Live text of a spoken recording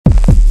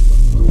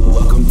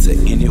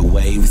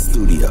Wave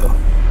Studio.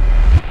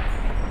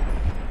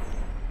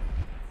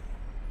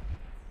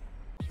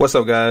 What's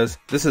up guys,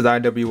 this is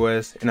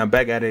IWS and I'm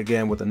back at it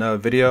again with another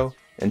video.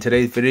 In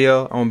today's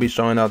video, I'm going to be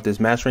showing off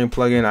this mastering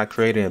plugin I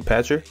created in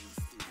Patcher.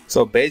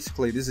 So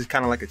basically this is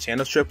kind of like a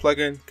channel strip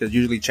plugin, because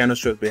usually channel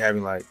strips be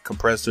having like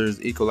compressors,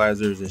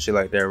 equalizers and shit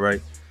like that,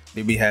 right?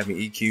 They be having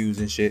EQs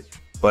and shit.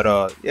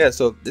 But yeah,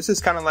 so this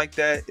is kind of like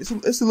that.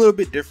 It's a little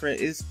bit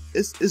different.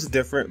 It's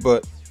different,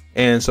 but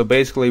and so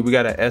basically we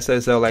got an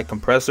SSL like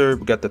compressor,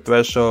 we got the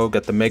threshold,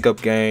 got the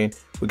makeup gain,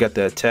 we got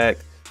the attack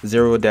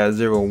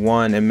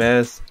 0.01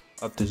 ms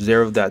up to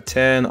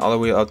 0.10 all the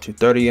way up to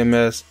 30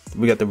 ms.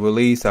 We got the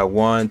release at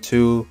 1,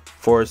 2,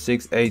 4,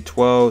 6, 8,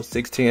 12,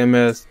 16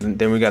 ms, and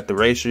then we got the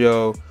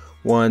ratio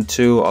 1,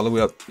 2 all the way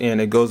up, and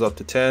it goes up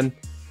to 10.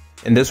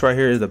 And this right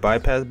here is the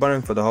bypass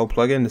button for the whole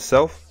plugin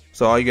itself.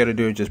 So all you got to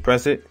do is just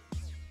press it,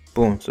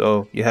 boom,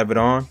 so you have it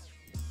on,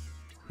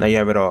 now you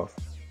have it off.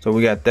 So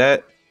we got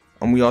that,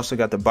 and we also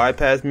got the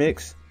bypass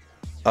mix.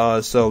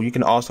 So you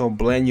can also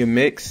blend your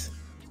mix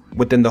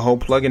within the whole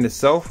plugin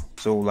itself.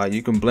 So like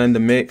you can blend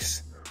the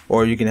mix,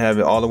 or you can have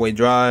it all the way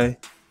dry,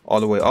 all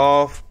the way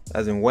off,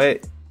 as in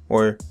wet,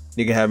 or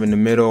you can have it in the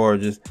middle, or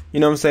just, you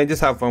know what I'm saying,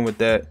 just have fun with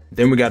that.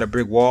 Then we got a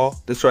brick wall.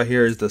 This right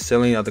here is the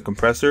ceiling of the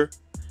compressor,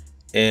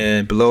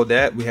 and below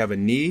that we have a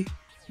knee.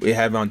 We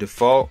have it on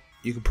default.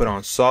 You can put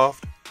on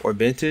soft or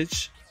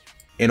vintage.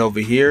 And over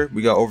here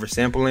we got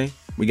oversampling.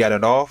 We got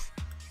it off.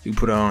 You can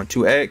put it on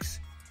 2x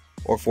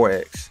or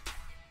 4x.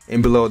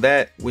 And below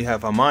that we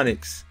have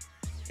harmonics,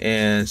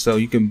 and so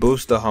you can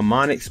boost the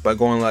harmonics by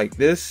going like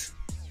this.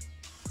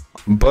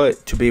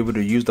 But to be able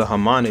to use the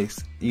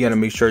harmonics, you gotta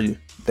make sure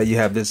that you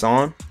have this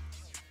on.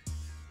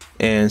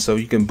 And so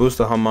you can boost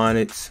the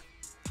harmonics.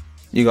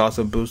 You can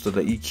also boost the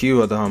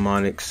EQ of the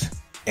harmonics,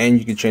 and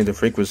you can change the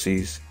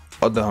frequencies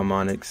of the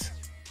harmonics,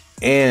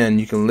 and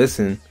you can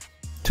listen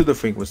to the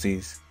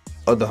frequencies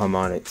of the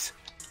harmonics.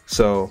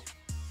 So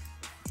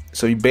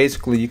you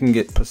basically, you can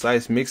get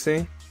precise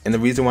mixing. And the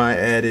reason why I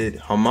added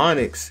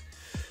harmonics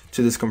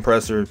to this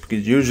compressor,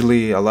 because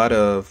usually a lot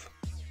of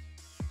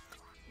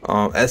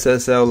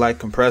SSL like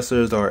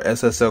compressors or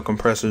SSL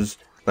compressors,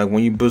 like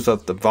when you boost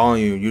up the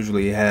volume,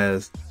 usually it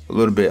has a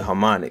little bit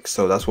harmonics.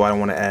 So that's why I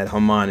want to add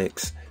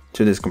harmonics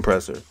to this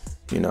compressor,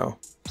 you know.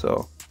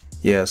 So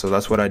yeah, so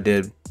that's what I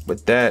did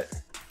with that.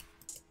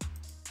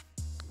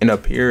 And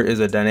up here is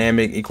a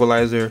dynamic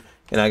equalizer,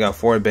 and I got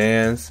 4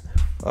 bands.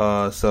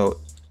 So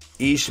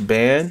each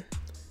band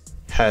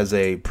has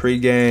a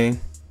pre-gain,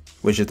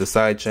 which is the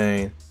side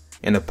chain,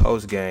 and a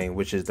post gain,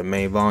 which is the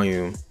main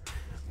volume.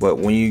 But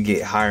when you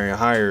get higher and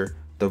higher,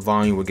 the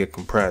volume will get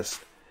compressed.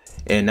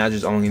 And not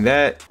just only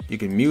that, you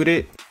can mute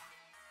it,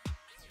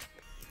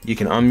 you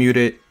can unmute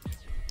it,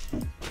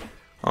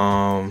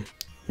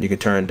 you can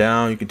turn it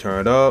down, you can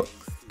turn it up,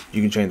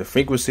 you can change the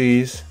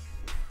frequencies,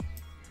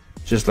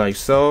 just like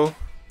so.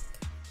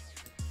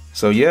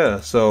 So yeah,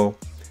 so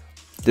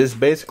this is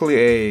basically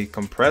a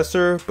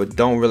compressor, but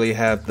don't really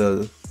have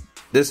the,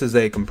 this is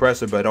a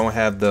compressor but don't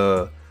have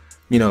the,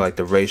 you know, like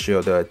the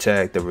ratio, the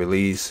attack, the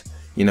release,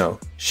 you know,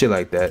 shit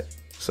like that.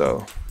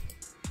 So,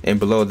 and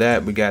below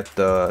that we got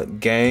the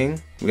gain,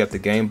 we got the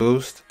gain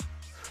boost.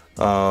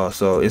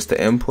 So it's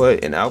the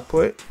input and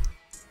output.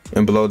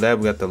 And below that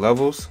we got the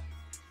levels,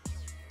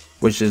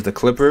 which is the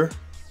clipper.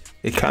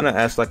 It kind of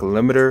acts like a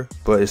limiter,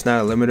 but it's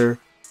not a limiter.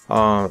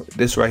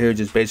 This right here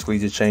just basically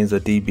just change the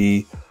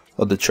dB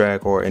of the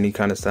track or any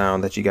kind of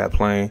sound that you got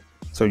playing.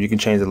 So you can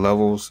change the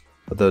levels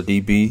of the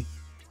dB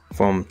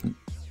from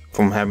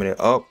having it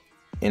up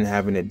and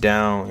having it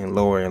down and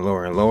lower and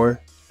lower and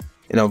lower.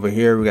 And over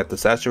here we got the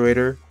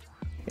saturator,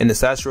 and the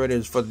saturator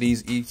is for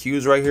these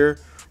EQs right here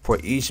for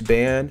each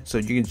band, so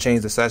you can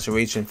change the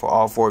saturation for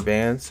all 4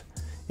 bands.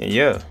 And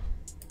yeah,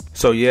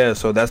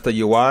 so that's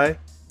the UI.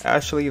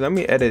 Actually, let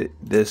me edit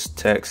this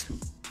text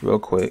real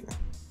quick.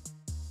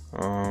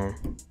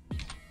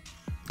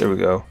 There we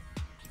go.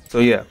 So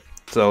yeah,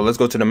 so let's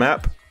go to the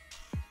map.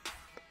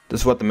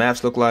 This is what the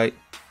maps look like.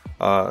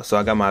 So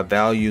I got my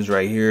values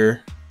right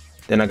here.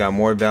 Then I got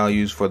more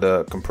values for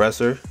the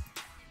compressor.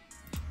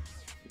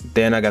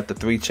 Then I got the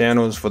 3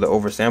 channels for the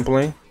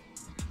oversampling.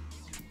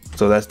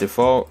 So that's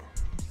default,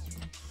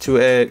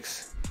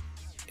 2x,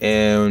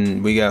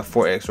 and we got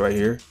 4x right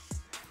here.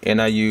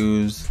 And I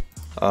use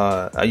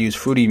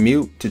Fruity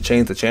Mute to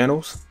change the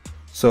channels.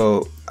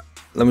 So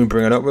let me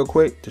bring it up real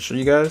quick to show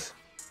you guys.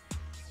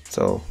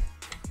 So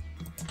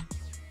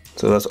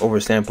that's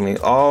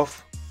oversampling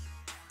off,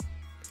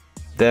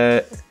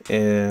 that,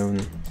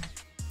 and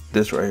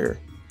this right here.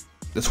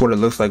 This is what it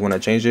looks like when I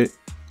change it.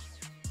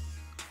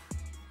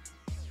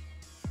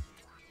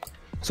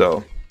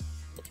 So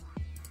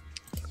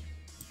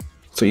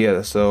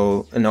yeah,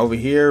 so, and over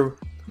here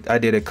I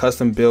did a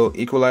custom built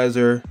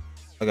equalizer.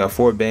 I got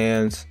 4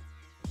 bands,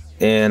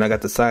 and I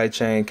got the side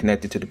chain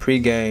connected to the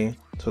pre-gain.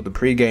 So the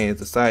pre-gain is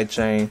the side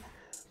chain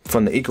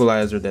from the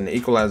equalizer, then the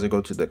equalizer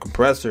go to the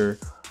compressor.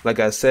 Like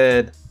I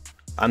said,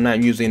 I'm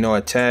not using no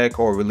attack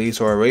or release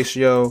or a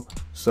ratio.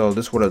 So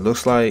this is what it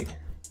looks like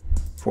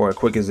for a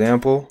quick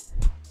example.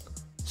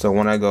 So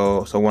when I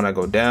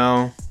go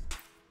down,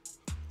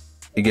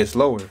 it gets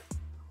lower.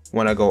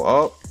 When I go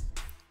up,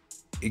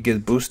 it gets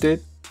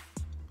boosted.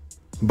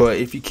 But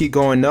if you keep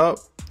going up,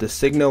 the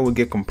signal will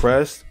get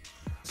compressed.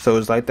 So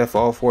it's like that for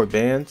all 4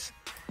 bands.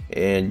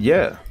 And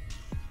yeah.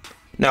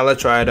 Now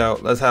let's try it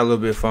out. Let's have a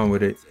little bit of fun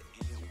with it.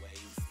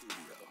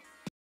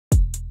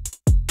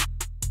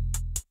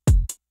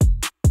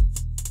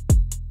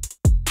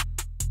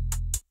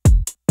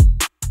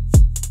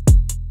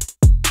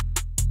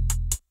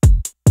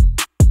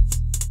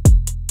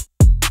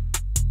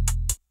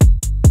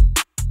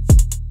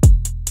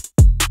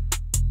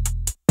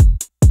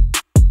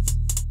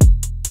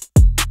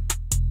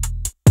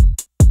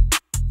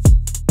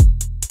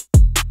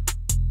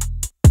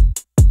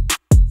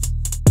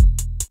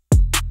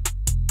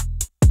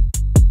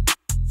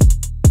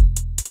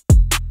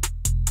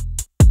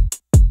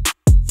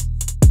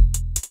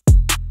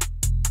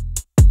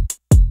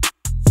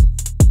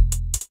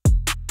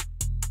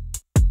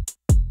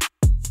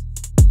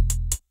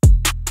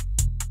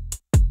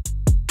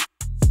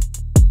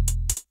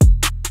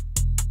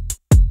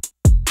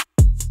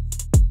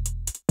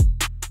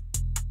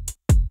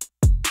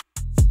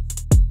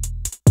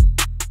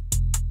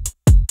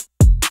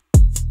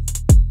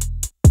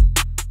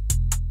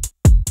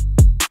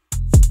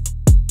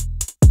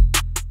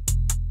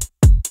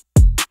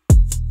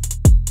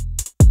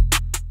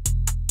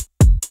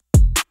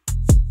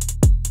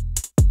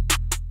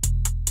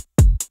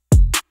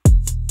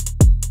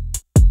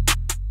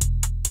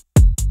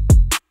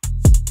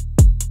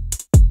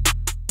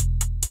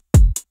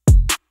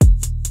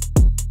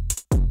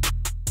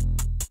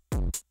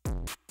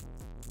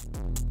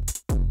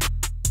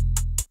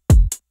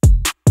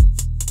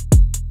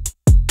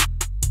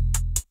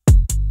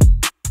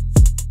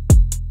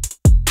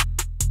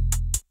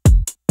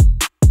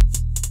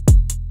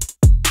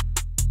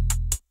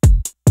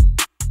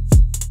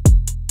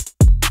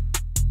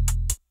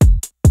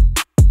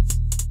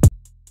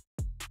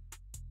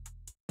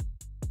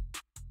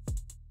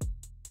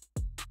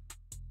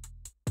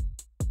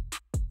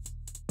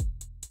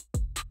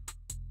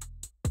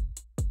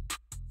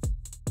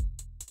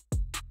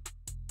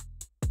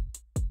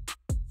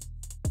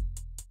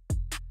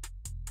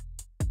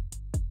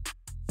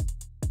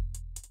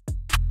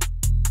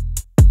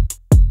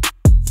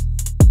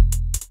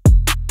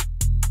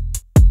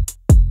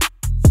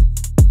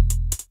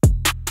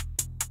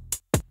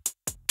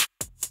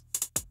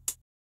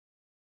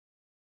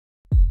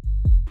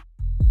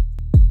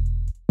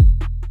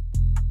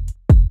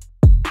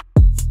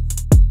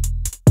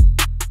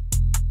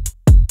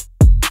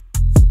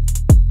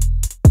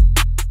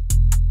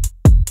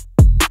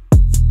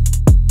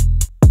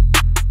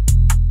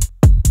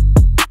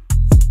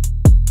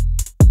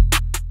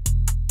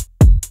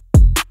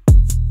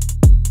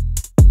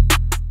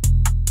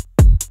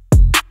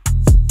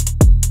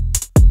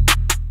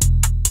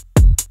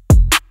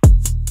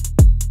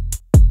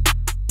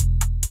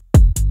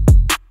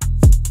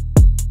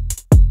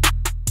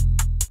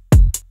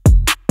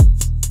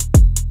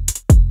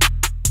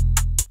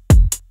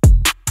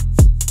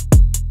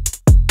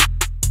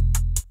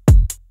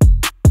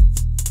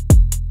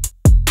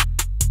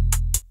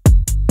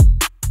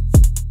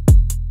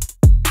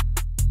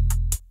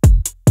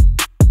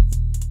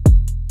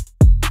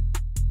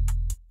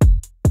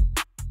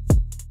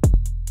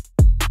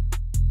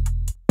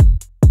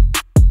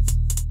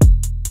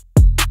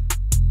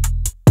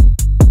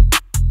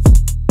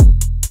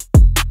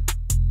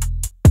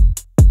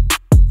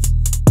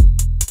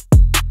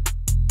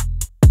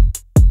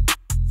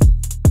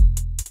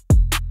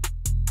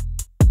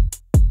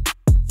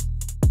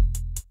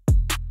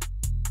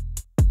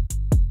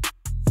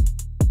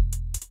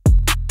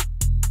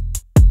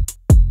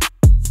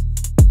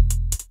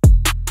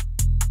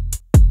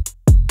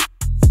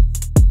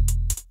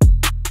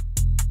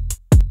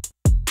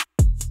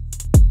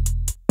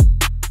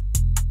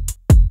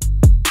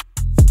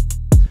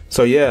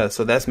 So yeah,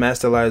 so that's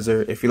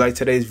Masterlizer. If you like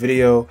today's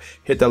video,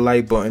 hit the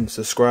like button,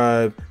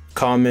 subscribe,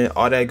 comment,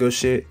 all that good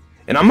shit.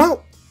 And I'm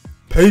out.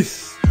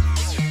 Peace.